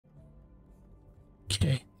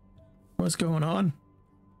Okay. What's going on?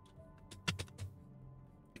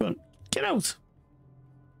 Come on, get out!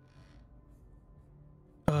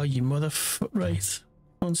 Oh, you motherfucker. Right.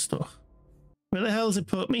 Unstuck. Where the hell's it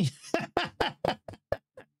put me?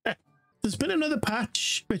 There's been another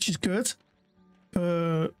patch, which is good.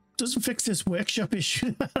 Doesn't fix this workshop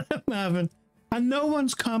issue that I'm having. And no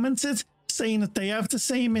one's commented saying that they have the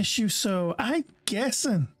same issue, so I'm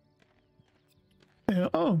guessing.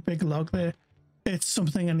 Oh, big log there. It's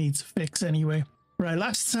something I need to fix anyway. Right,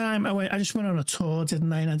 last time I just went on a tour,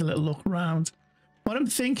 didn't I? And had a little look around. What I'm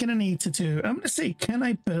thinking I need to do, I'm going to see, can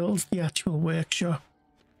I build the actual workshop?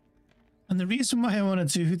 And the reason why I want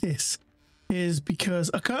to do this is because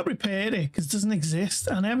I can't repair it because it doesn't exist.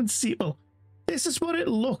 And I haven't seen, well, this is what it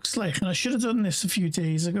looks like. And I should have done this a few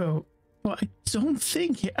days ago. But I don't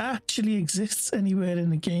think it actually exists anywhere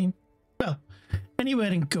in the game. Well,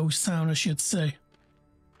 anywhere in Ghost Town, I should say.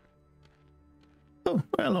 Oh,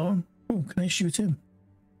 hello. Oh, can I shoot him?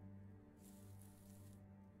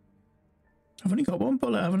 I've only got one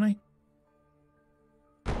bullet, haven't I?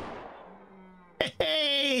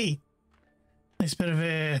 Hey! Nice bit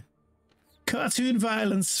of cartoon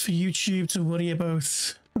violence for YouTube to worry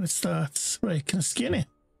about when it starts. Right, can I skin it?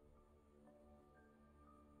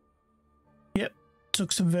 Yep,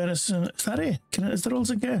 took some venison. Is that it? Is that all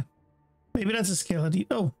to get? Maybe that's a skill I need.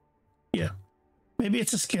 Oh, yeah. Maybe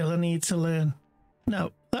it's a skill I need to learn.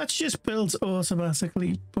 No, that's just built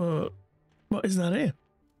automatically, but what is that here?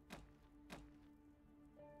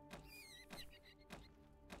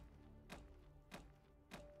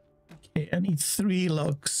 Okay, I need 3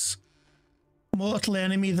 logs. Mortal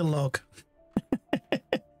enemy, the log.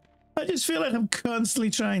 I just feel like I'm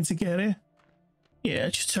constantly trying to get it. Yeah,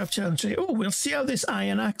 just chop down tree. Oh, we'll see how this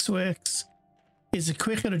iron axe works. Is it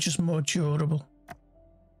quicker or just more durable?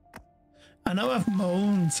 I know I've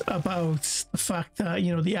moaned about the fact that,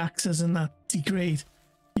 you know, the axes and that degrade.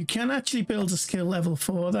 You can actually build a skill level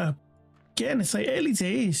for that. Again, it's like early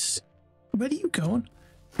days. Where are you going?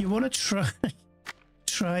 You want to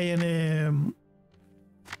try and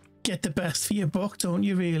get the best for your buck, don't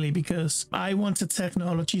you, really? Because I wanted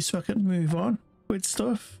technology so I could move on with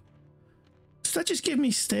stuff. Does that just give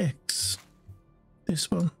me sticks? This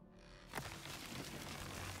one.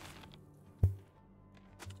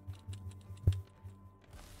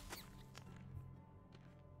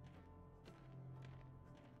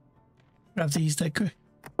 Grab these dead quick.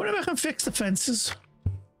 Wonder if I can fix the fences.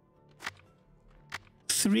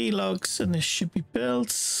 3 logs and this should be built.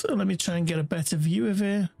 So let me try and get a better view of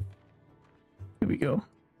it. Here we go.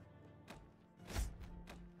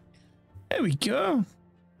 There we go.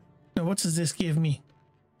 Now what does this give me?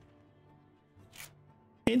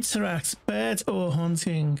 Interact, bird or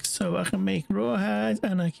hunting. So I can make rawhide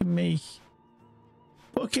and I can make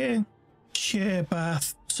bucket, chair,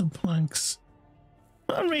 bath, some planks.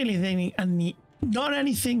 Not really anything I need. Not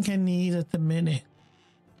anything I need at the minute.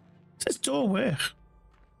 Does this door work?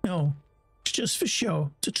 No, it's just for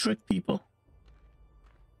show, to trick people.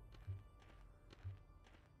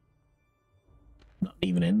 Not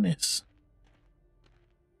even in this.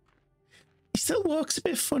 He still walks a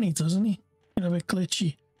bit funny, doesn't he? You know, a bit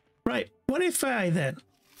glitchy. Right, what if I then?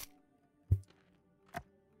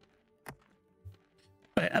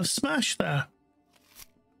 Right, I've smashed that.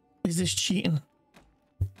 Is this cheating?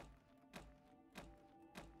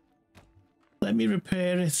 Let me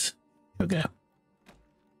repair it. Okay.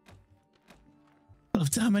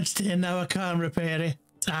 I've damaged it, now I can't repair it.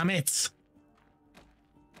 Damn it.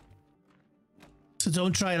 So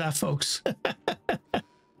don't try that, folks.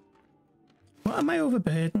 What am I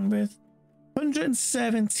overburdened with?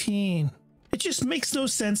 117. It just makes no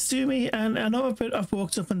sense to me. And I know I've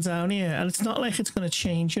walked up and down here, and it's not like it's going to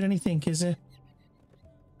change or anything, is it?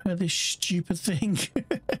 This stupid thing.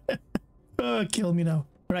 Oh, kill me now.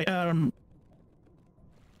 Right,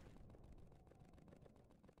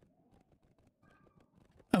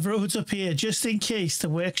 I've roads up here just in case the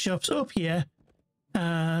workshop's up here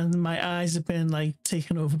and my eyes have been like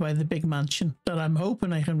taken over by the big mansion that I'm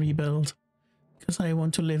hoping I can rebuild because I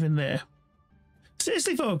want to live in there.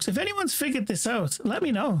 Seriously, folks, if anyone's figured this out, let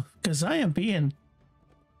me know, because I'm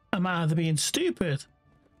either being stupid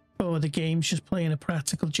or the game's just playing a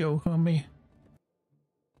practical joke on me.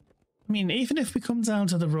 I mean, even if we come down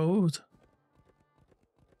to the road,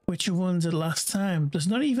 which you wondered last time, there's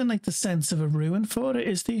not even like the sense of a ruin for it,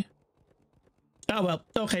 is there? Oh well,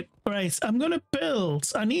 okay, right. I'm gonna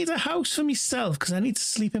build. I need a house for myself because I need to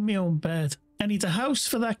sleep in my own bed. I need a house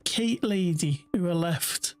for that Kate lady who I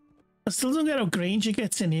left. I still don't get how Granger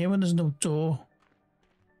gets in here when there's no door.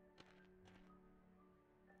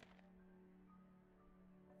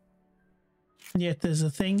 And yet there's a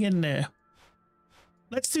thing in there.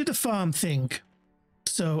 Let's do the farm thing.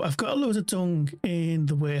 So I've got a load of dung in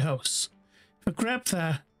the warehouse. If I grab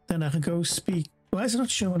that, then I can go speak. Why is it not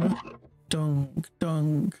showing up?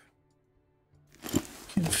 Dung.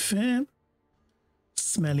 Confirm.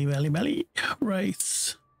 Smelly.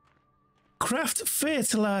 Right. Craft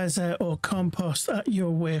fertilizer or compost at your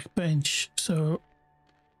workbench. So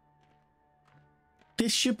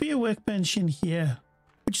this should be a workbench in here.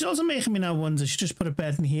 Which is also making me now wonder, I should just put a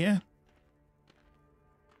bed in here.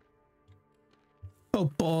 Oh,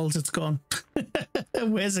 balls, it's gone.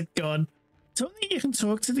 Where's it gone? Don't think you can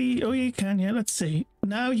talk to the... Oh, you can, yeah, let's see.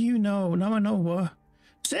 Now you know. Now I know what.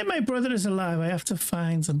 Say my brother is alive, I have to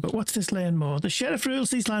find him. But what's this learn more? The sheriff rules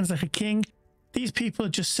these lands like a king. These people are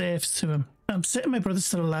just serfs to him. I'm certain my brother's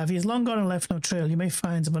still alive. He has long gone and left no trail. You may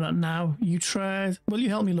find him, but not now. You tried. Will you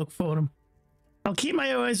help me look for him? I'll keep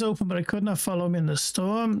my eyes open, but I could not follow him in the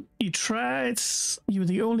storm. You tried. You were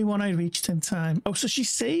the only one I reached in time. Oh, so she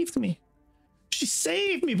saved me. She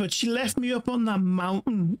saved me, but she left me up on that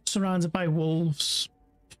mountain surrounded by wolves.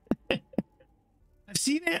 I've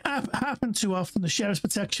seen it happen too often. The sheriff's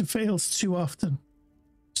protection fails too often.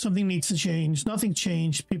 Something needs to change. Nothing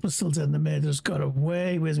changed. People are still dead. The murderers got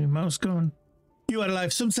away. Where's my mouse going? You are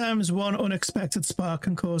alive. Sometimes one unexpected spark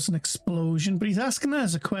can cause an explosion, but he's asking that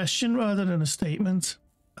as a question rather than a statement.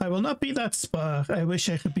 I will not be that spark. I wish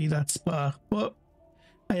I could be that spark, but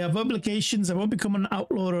I have obligations. I won't become an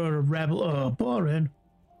outlaw or a rebel. Oh, boring.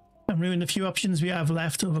 And ruin the few options we have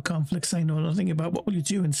left over conflicts I know nothing about. What will you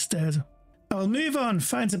do instead? I'll move on,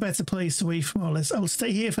 find a better place away from all this. I'll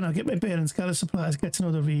stay here for now, get my bearings, gather supplies, get to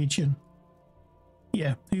know the region.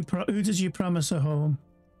 Yeah, who does you promise a home?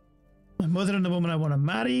 My mother and the woman I want to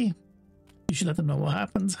marry. You should let them know what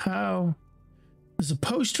happens. How? There's a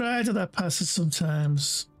post rider that passes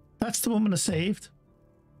sometimes. That's the woman I saved.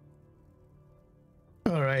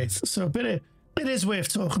 Alright, so it is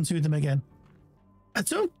worth talking to them again. I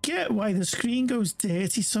don't get why the screen goes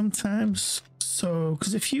dirty sometimes. So,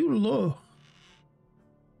 because if you look,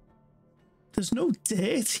 there's no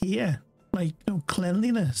dirt here, like no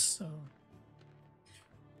cleanliness. So.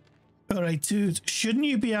 All right, dude, shouldn't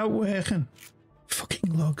you be out working?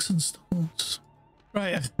 Fucking logs and stones.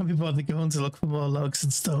 Right, I can't be bothered going to look for more logs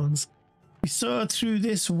and stones. We saw through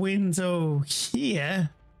this window here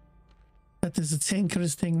that there's a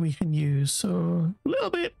tinkerer's thing we can use. So a little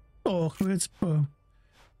bit awkward, but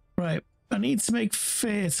right. I need to make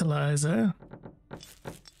fertilizer.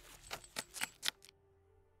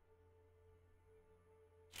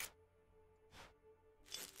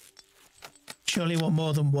 Surely want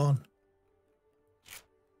more than one.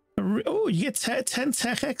 Oh, you get 10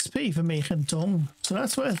 tech XP for making dung. So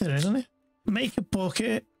that's worth it, isn't it? Make a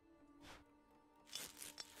bucket.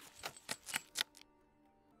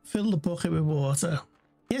 Fill the bucket with water.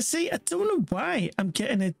 Yeah, see, I don't know why I'm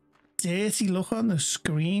getting a dirty look on the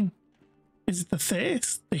screen. Is it the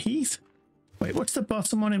thirst? The heat? Wait, what's the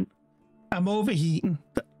bottom one? I'm overheating.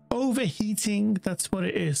 Overheating, that's what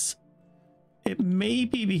it is. It may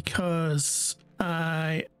be because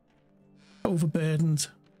I overburdened.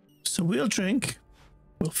 So we'll drink.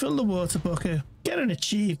 We'll fill the water bucket. Get an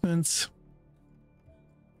achievement.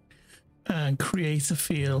 And create a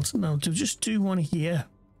field. No, just do one here.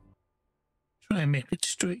 Try and make it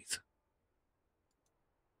straight.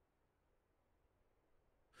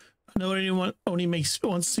 I know anyone only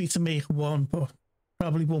wants me to make one, but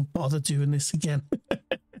probably won't bother doing this again.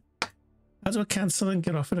 How do I cancel and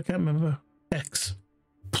get off it? I can't remember. X.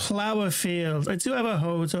 Plower field. I do have a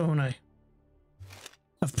hoe, don't I?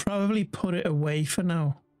 I've probably put it away for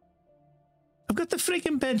now. I've got the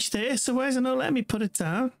freaking bench there, so why is it not letting me put it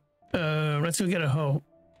down? Let's go get a hoe.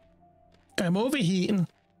 I'm overheating,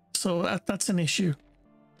 so that's an issue.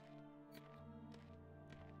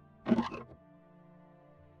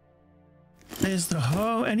 There's the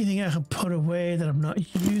hoe. Anything I can put away that I'm not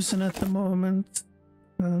using at the moment.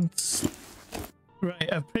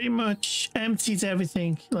 Right, I've pretty much emptied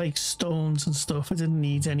everything, like stones and stuff. I didn't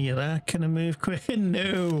need any of that. Can I move quicker?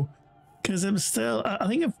 No, because I'm still... I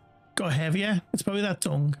think I've got heavier. It's probably that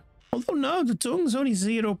dung. Although no, the dung's only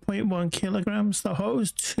 0.1 kilograms. The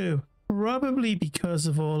hoe's 2. Probably because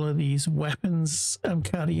of all of these weapons I'm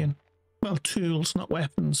carrying. Well, tools, not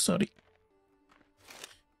weapons, sorry.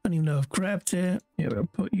 I don't even know if I've grabbed it. Yeah, I'll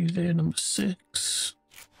put you there, number 6.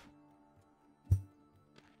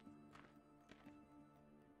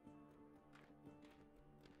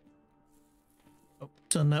 Oh,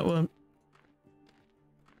 done that one.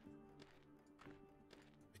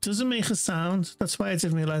 It doesn't make a sound. That's why I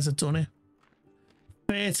didn't realize I'd done it.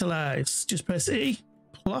 Fertilize. Just press E.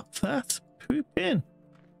 Plop that. Poop in.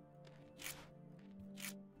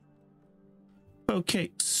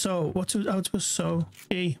 Okay, so what's out was sow?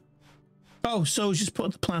 E. Oh, so just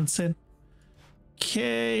put the plants in.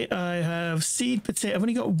 Okay, I have seed potato. I've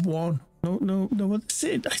only got one. No other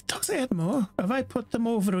seed. I thought I had more. Have I put them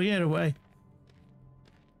over here away?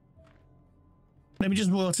 Let me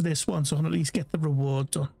just water this one so I can at least get the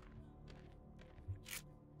reward done.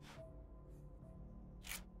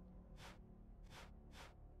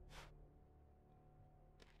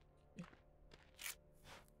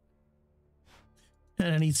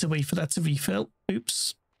 And I need to wait for that to refill.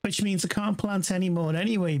 Oops. Which means I can't plant any more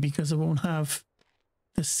anyway because I won't have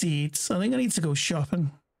the seeds. I think I need to go shopping.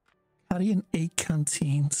 Carrying 8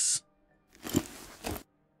 canteens.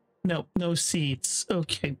 No, no seeds.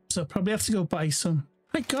 Okay, so I probably have to go buy some.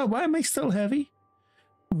 My God, why am I still heavy?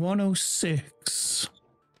 106.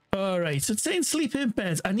 Alright, so it's saying sleep in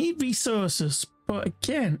bed. I need resources. But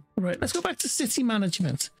again, right, let's go back to city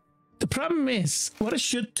management. The problem is, what I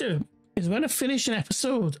should do is when I finish an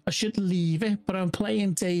episode, I should leave it, but I'm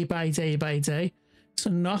playing day by day by day. So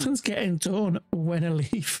nothing's getting done when I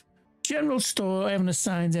leave. General store, I haven't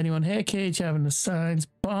assigned anyone. Hair cage, I haven't assigned.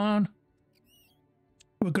 Barn.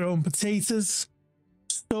 We're growing potatoes.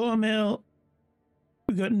 Store mill.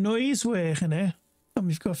 We've got noise working here. And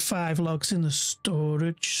we've got 5 logs in the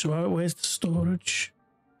storage. So where's the storage?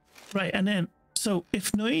 Right, and then, so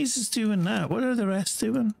if noise is doing that, what are the rest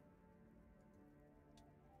doing?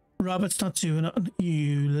 Robert's not doing it.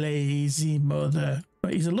 You lazy mother.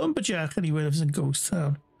 Right, he's a lumberjack and he lives in Ghost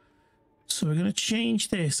Town. So we're going to change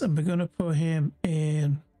this and we're going to put him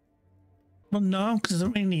in... Well, no, because I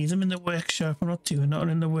don't really need him in the workshop. I'm not doing nothing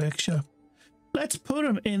in the workshop. Let's put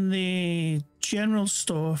him in the general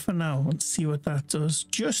store for now and see what that does.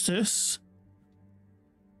 Justice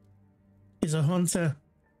is a hunter.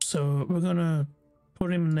 So we're going to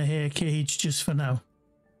put him in the hair cage just for now.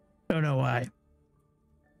 Don't know why.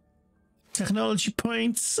 Technology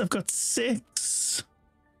points. I've got 6.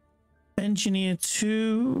 Engineer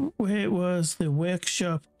 2. Where was the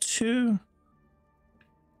workshop 2?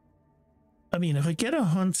 I mean, if I get a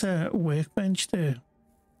hunter workbench there.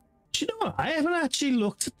 Do you know what? I haven't actually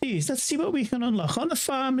looked at these. Let's see what we can unlock on the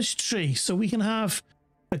farmer's tree. So we can have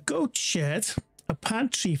a goat shed, a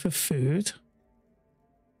pantry for food,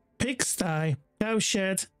 pigsty, cow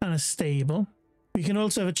shed, and a stable. We can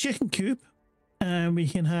also have a chicken coop, and we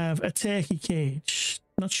can have a turkey cage.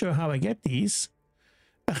 Not sure how I get these.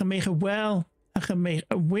 I can make a well. I can make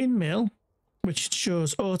a windmill, which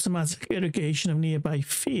ensures automatic irrigation of nearby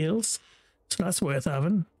fields. So that's worth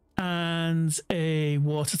having. And a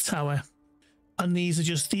water tower. And these are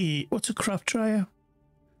just the... What's a crop dryer?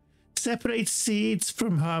 Separate seeds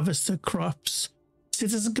from harvested crops.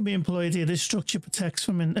 Citizen can be employed here. This structure protects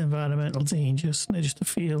from environmental dangers. They're just the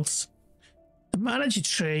fields. The manager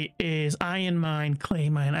tree is iron mine, clay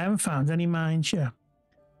mine. I haven't found any mines yet.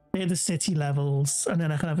 They're the city levels. And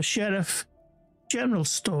then I can have a sheriff, general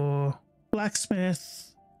store,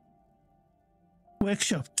 blacksmith,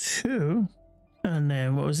 workshop 2. And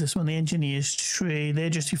then what was this one? The engineer's tree. They're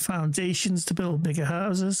just your foundations to build bigger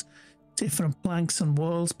houses. Different planks and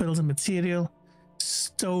walls, building material.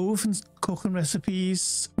 Stove and cooking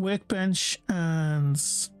recipes. Workbench and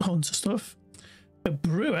hunter stuff. A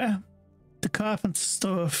brewer. The carpenter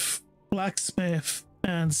stuff. Blacksmith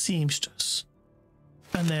and seamstress.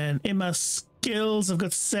 And then in my skills, I've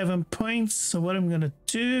got 7 points. So what I'm going to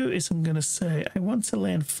do is I'm going to say I want to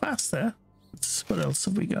learn faster. What else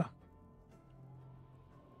have we got?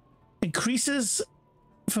 Increases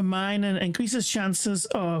for mining, increases chances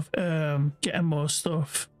of getting more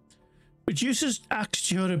stuff. Reduces axe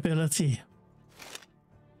durability.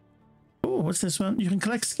 Oh, what's this one? You can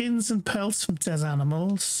collect skins and pelts from dead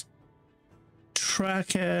animals.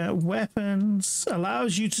 Tracker weapons.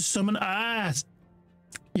 Allows you to summon... Ah!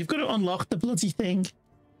 You've got to unlock the bloody thing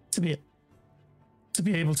to be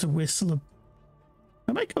able to whistle.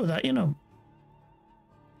 I might go that, you know.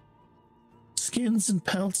 Skins and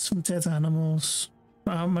pelts from dead animals.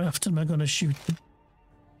 How often am I going to shoot them?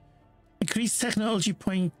 Increase technology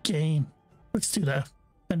point gain. Let's do that.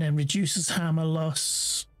 And then reduces hammer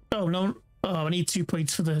loss. Oh, no. Oh, I need 2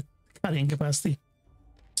 points for the carrying capacity.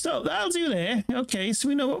 So that'll do there. Okay, so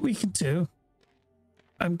we know what we can do.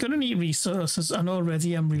 I'm going to need resources, and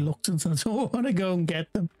already I'm reluctant and I don't want to go and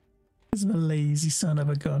get them. This is a lazy son of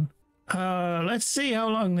a gun. Let's see how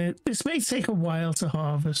long this may take a while to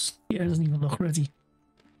harvest. Yeah, it doesn't even look ready.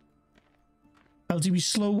 I'll do a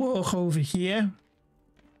slow walk over here.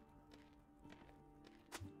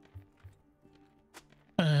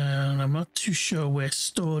 And I'm not too sure where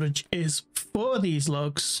storage is for these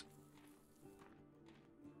logs.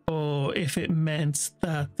 Or if it meant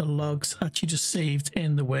that the logs actually just saved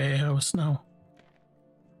in the warehouse now.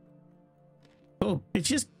 Oh,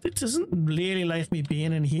 it doesn't really like me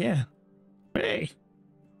being in here. Hey.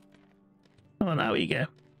 Oh, now we go.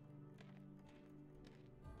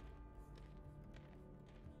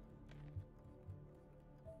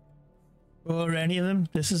 Or any of them.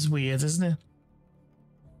 This is weird, isn't it?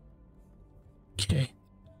 Okay.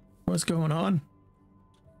 What's going on?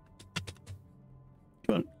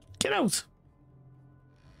 Come on, get out.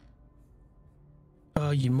 Oh,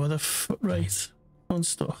 you motherfucker. Right.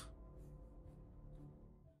 Unstuck.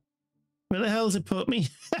 Where the hell's it put me?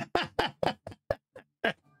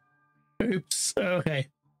 Oops. Okay.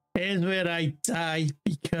 Here's where I die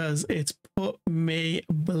because it's put me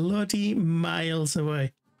bloody miles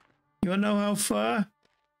away. You wanna know how far?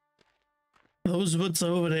 Those woods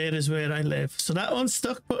over there is where I live. So that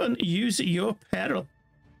unstuck button, use at your peril.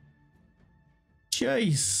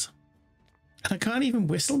 Jeez. And I can't even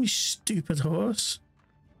whistle, me stupid horse.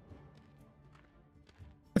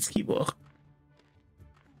 Let's keep walking.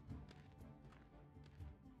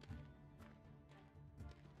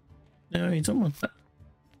 No, you don't want that.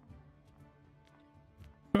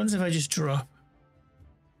 What happens if I just drop?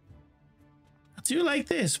 I do like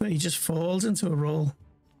this, where he just falls into a roll.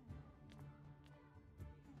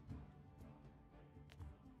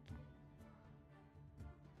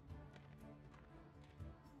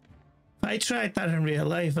 If I tried that in real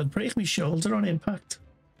life, I'd break my shoulder on impact.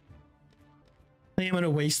 I think I'm going to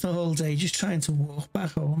waste the whole day just trying to walk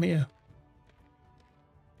back home here.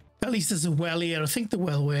 At least there's a well here. I think the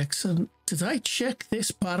well works. And did I check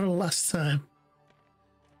this barrel last time?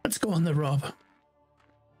 Let's go on the rob.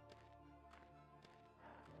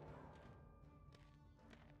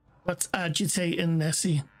 What's agitating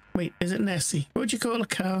Nessie? Wait, is it Nessie? What would you call a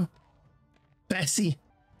cow? Bessie.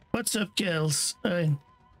 What's up, girls? Have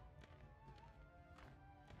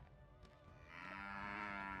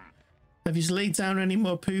you laid down any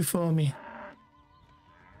more poo for me?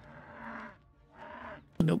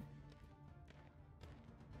 Nope.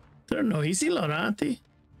 They're a noisy lot, aren't they?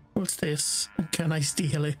 What's this? Can I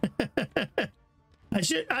steal it?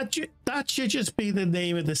 That should just be the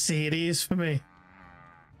name of the series for me.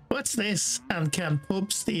 What's this? And can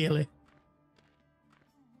pub steal it?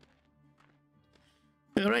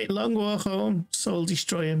 Alright, long walk home. Soul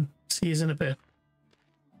destroying. See you in a bit.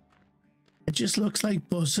 It just looks like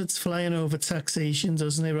buzzards flying over taxation,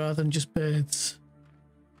 doesn't it, rather than just birds?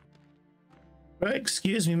 Right,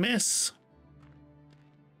 excuse me, miss.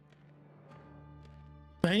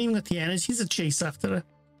 I ain't even got the energy to chase after her.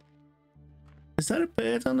 Is that a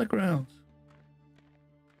bird on the ground?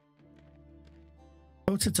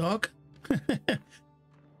 Oh, it's a dog. Can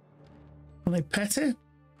I pet it?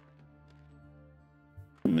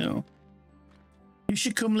 No. You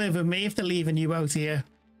should come live with me if they're leaving you out here.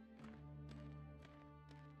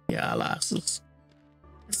 Yeah, lasses.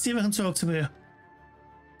 Let's see if I can talk to her.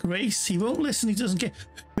 Grace, he won't listen, he doesn't get...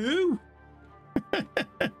 Who?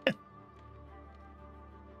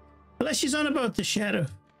 Unless she's on about the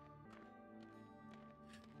sheriff.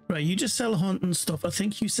 Right, you just sell hunting stuff. I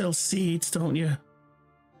think you sell seeds, don't you?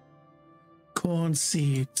 Corn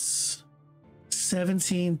seeds.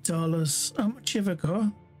 $17. How much have I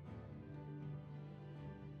got?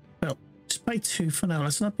 Well, just buy 2 for now.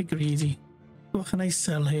 Let's not be greedy. What can I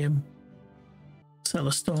sell him? Sell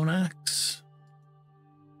a stone axe.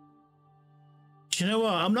 Do you know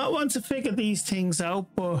what? I'm not one to figure these things out,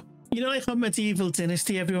 but you know, like on Medieval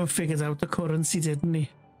Dynasty, everyone figured out the currency, didn't he?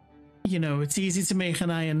 You know, it's easy to make an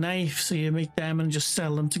iron knife, so you make them and just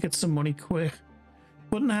sell them to get some money quick.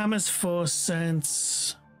 Wooden hammers 4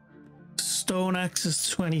 cents. Stone axe is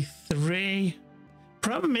 23.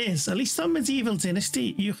 Problem is, at least on Medieval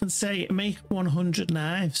Dynasty, you can say make 100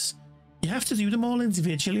 knives. You have to do them all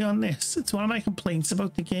individually on this. It's one of my complaints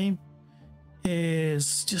about the game.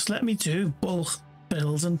 Is just let me do bulk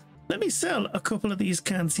building. Let me sell a couple of these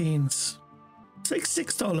canteens. It's like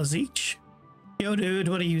 $6 each. Yo, dude,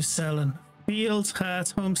 what are you selling? Field,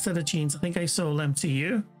 hat, homesteader jeans. I think I sold them to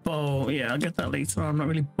you. Oh, yeah, I'll get that later on. I'm not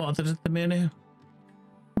really bothered at the minute.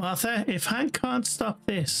 Martha, if Hank can't stop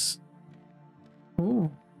this.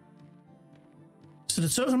 Ooh. So they're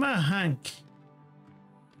talking about Hank.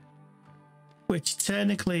 Which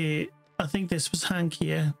technically, I think this was Hank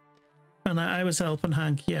here. And I was helping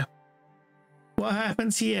Hank, yeah. What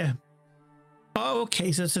happens here? Oh,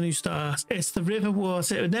 okay, so it's a new start. It's the river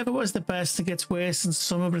water. It never was the best. It gets worse in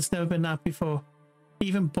summer, but it's never been that before.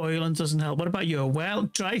 Even boiling doesn't help. What about your well?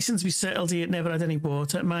 Dry since we settled here. It never had any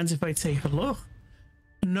water. Mind if I take a look?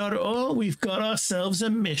 Not at all. We've got ourselves a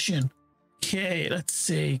mission. Okay, let's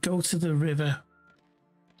see. Go to the river.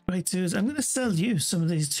 Right, dudes, I'm going to sell you some of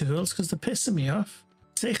these tools because they're pissing me off.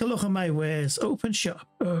 take a look at my wares. Open shop.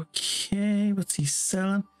 Okay, what's he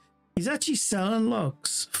selling? He's actually selling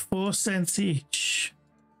logs, 4 cents each.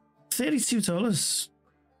 $32.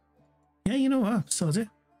 Yeah, you know what? So do.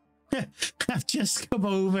 I've just come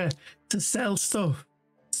over to sell stuff,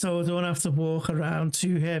 so I don't have to walk around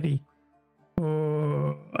too heavy.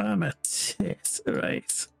 Oh, I'm a tit.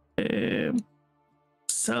 Right.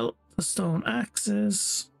 Sell the stone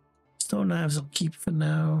axes. Stone knives I'll keep for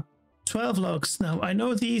now. 12 logs. Now, I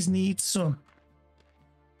know these need some,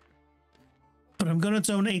 but I'm going to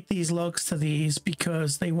donate these logs to these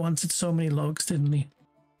because they wanted so many logs, didn't they?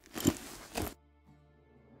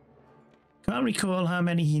 Can't recall how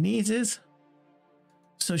many he needed.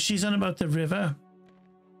 So she's on about the river.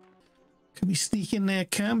 Can we sneak in their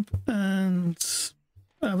camp and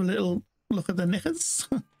have a little look at the knickers?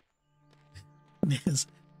 Knickers.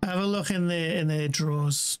 Have a look in their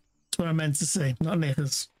drawers. That's what I meant to say, not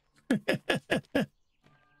knickers.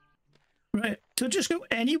 Right, could just go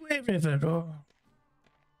anywhere, river, or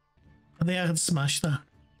I think I can smash that.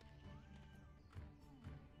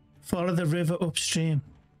 Follow the river upstream.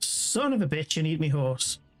 Son of a bitch, you need me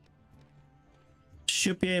horse.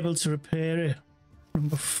 Should be able to repair it.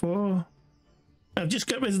 Number 4. I've just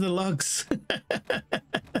got rid of the logs.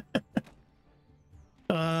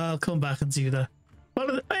 I'll come back and do that.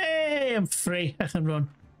 Follow the, hey, I'm free. I can run.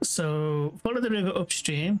 So follow the river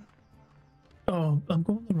upstream. Oh, I'm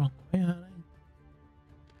going the wrong way, aren't I?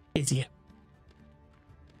 Idiot.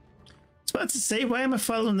 I was about to say, why am I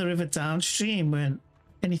following the river downstream when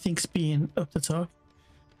anything's being up the top?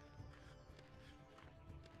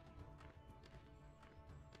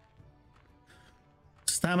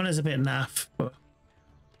 Stamina's a bit naff, but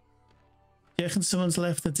I reckon someone's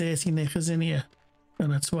left the dirty knickers in here,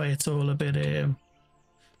 and that's why it's all a bit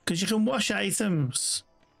because you can wash items.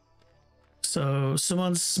 So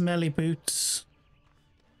someone's smelly boots.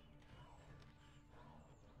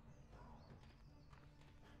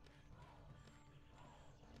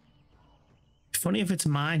 Funny if it's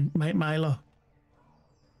mine, Milo.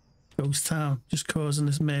 Ghost Town, just causing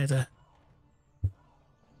this murder.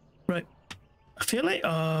 Right. I feel like,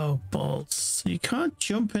 oh, balls. You can't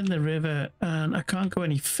jump in the river, and I can't go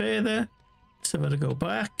any further. So I've got to go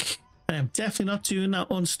back. I am definitely not doing that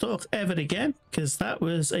unstuck ever again, because that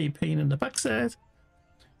was a pain in the backside.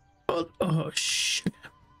 Oh, sugar.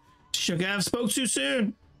 Sugar, I've spoke too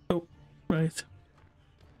soon. Oh, right.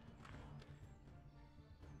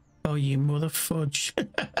 Oh, you mother fudge.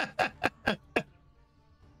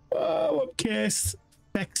 Oh, I'm cursed.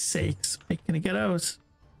 Feck's sakes. Wait, can I get out?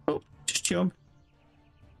 Oh, just jump.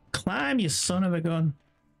 Climb, you son of a gun.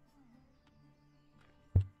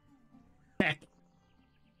 Heck.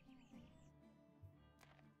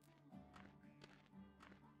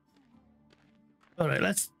 Alright,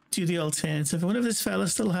 let's do the alternative. I wonder if this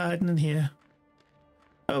fella's still hiding in here.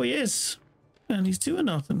 Oh, he is. And he's doing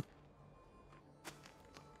nothing.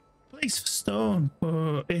 Place for stone,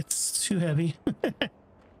 but it's too heavy.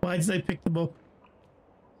 Why did I pick them up?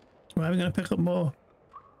 Why are we going to pick up more?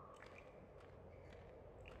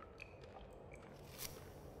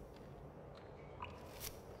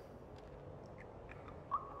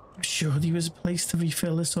 I'm sure there was a place to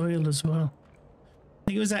refill this oil as well. I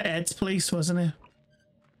think it was at Ed's place, wasn't it?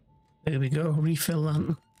 There we go, refill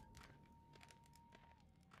lantern.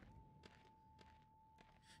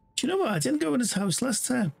 Do you know what? I didn't go in his house last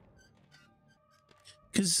time.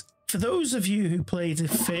 Because for those of you who played it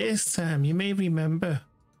first time, you may remember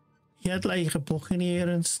he had like a book in here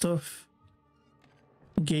and stuff.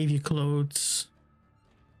 And gave you clothes.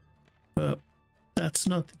 But that's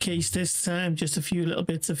not the case this time. Just a few little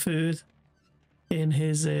bits of food in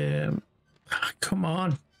his... come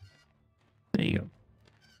on. There you go.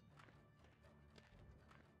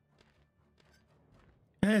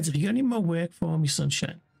 Ed, have you got any more work for me,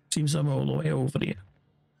 sunshine? Seems I'm all the way over here.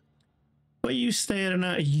 What are you staring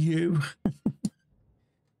at, you?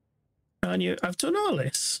 Aren't you? I've done all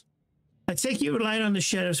this. I take you relying on the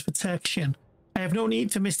sheriff's protection. I have no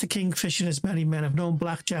need for Mr. Kingfish and his merry men. I've known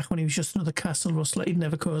Blackjack when he was just another castle rustler. He'd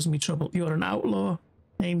never caused me trouble. You're an outlaw.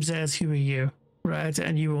 Name's Ed. Who are you? Rider,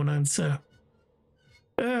 and you won't answer.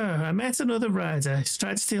 I met another rider. He's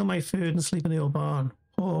tried to steal my food and sleep in the old barn.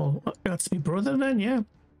 Oh, that's my brother then, yeah.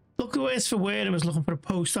 Look who is for where I was looking for a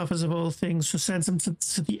post office of all things, so sent him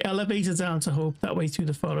to the elevator down to Hope that way through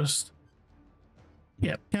the forest.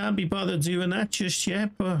 Yep, can't be bothered doing that just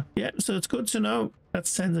yet, but yep, so it's good to know.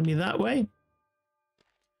 That's sending me that way.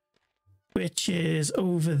 Which is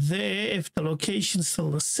over there, if the location's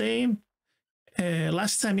still the same.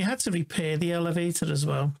 Last time you had to repair the elevator as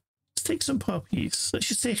well. Let's take some poppies. Let's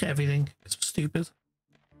just take everything, because we're stupid.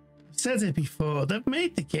 I've said it before, they've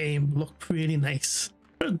made the game look really nice.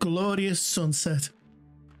 A glorious sunset.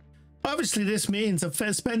 Obviously this means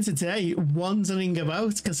I've spent a day wandering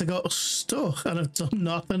about because I got stuck and I've done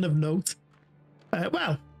nothing of note.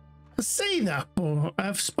 Well, I say that, but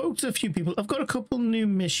I've spoke to a few people. I've got a couple new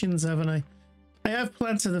missions, haven't I? I have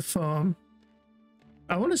planted a farm.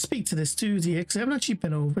 I want to speak to this dude here because I haven't actually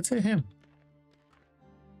been over to him.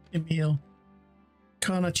 Emil.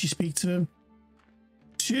 Can't actually speak to him.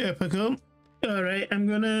 Typical. Alright, I'm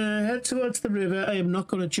going to head towards the river. I am not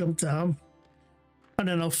going to jump down. And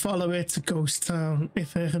then I'll follow it to Ghost Town.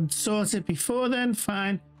 If I can sort it before then,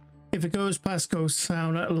 fine. If it goes past Ghost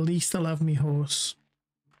Town, at least I'll have my horse.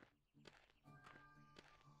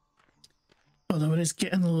 Although it is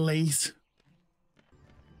getting late.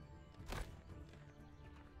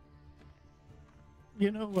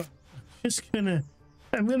 You know what?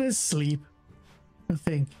 I'm gonna sleep, I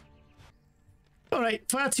think. Alright,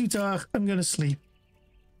 far too dark. I'm gonna sleep.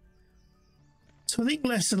 So I think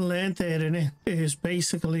lesson learned there in it is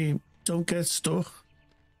basically don't get stuck.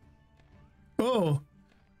 Or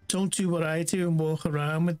don't do what I do and walk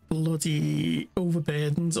around with bloody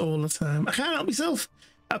overburdens all the time. I can't help myself.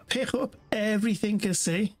 I pick up everything I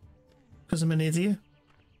see because I'm an idiot.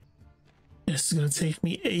 This is going to take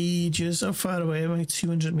me ages. How far away am I?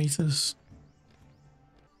 200 meters.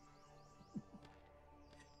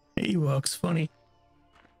 He walks funny.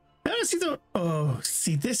 I honestly don't. Oh,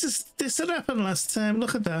 see, this had happened last time.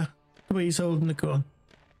 Look at that. The way he's holding the gun.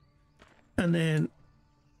 And then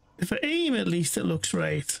if I aim, at least it looks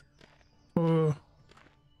right. Oh,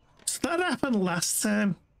 so that happened last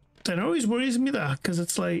time. That always worries me, that, because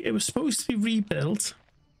it's like it was supposed to be rebuilt,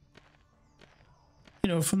 you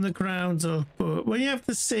know, from the ground up. But when you have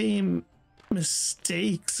the same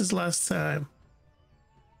mistakes as last time,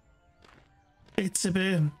 it's a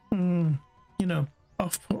bit, you know,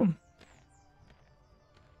 off-putting.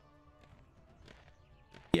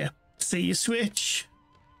 Yeah, see, you switch,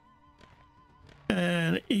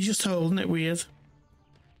 and he's just holding it weird.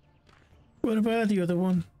 What about the other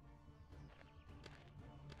one?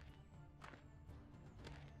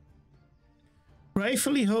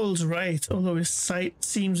 Rifle he holds right, although his sight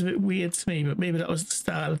seems a bit weird to me, but maybe that was the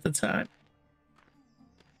style at the time.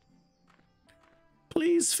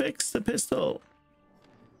 Please fix the pistol.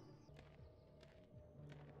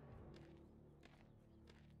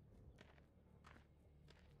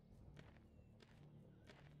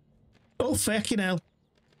 Oh, fucking hell.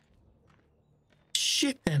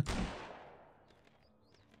 Shit, then.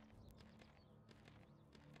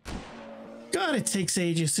 God, it takes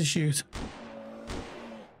ages to shoot.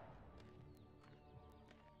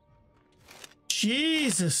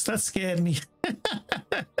 Jesus, that scared me.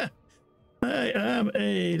 I am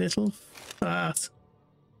a little fart.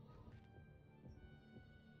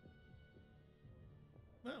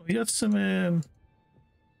 Well, we got some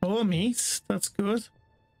more meat. That's good.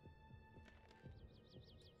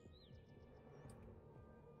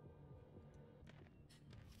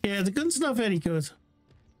 Yeah, the gun's not very good.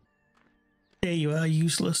 There you are,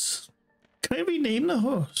 useless. Can I rename the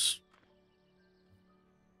horse?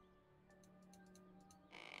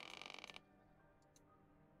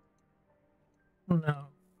 No.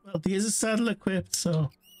 Well, there's a saddle equipped,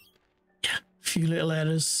 so yeah, a few little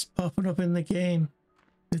errors popping up in the game.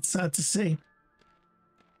 It's sad to see.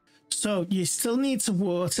 So you still need to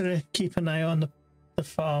water it, keep an eye on the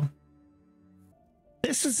farm.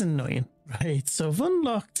 This is annoying, right? So I've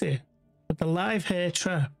unlocked it with the live hair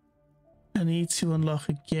trap. I need to unlock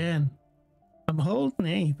again. I'm holding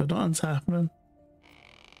A, but nothing's happening.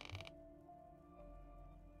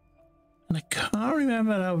 And I can't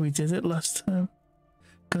remember how we did it last time.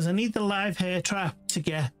 Because I need the live hair trap to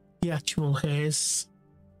get the actual hairs.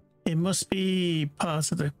 It must be part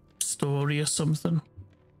of the story or something.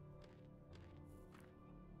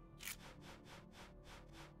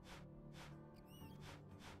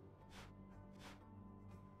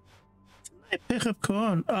 Didn't I pick up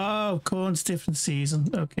corn? Oh, corn's different season.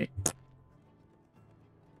 Okay.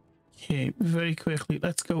 Okay, very quickly.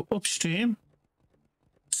 Let's go upstream.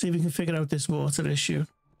 See if we can figure out this water issue.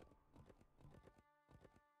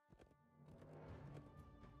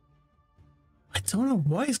 I don't know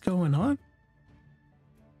what is going on.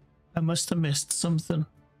 I must have missed something.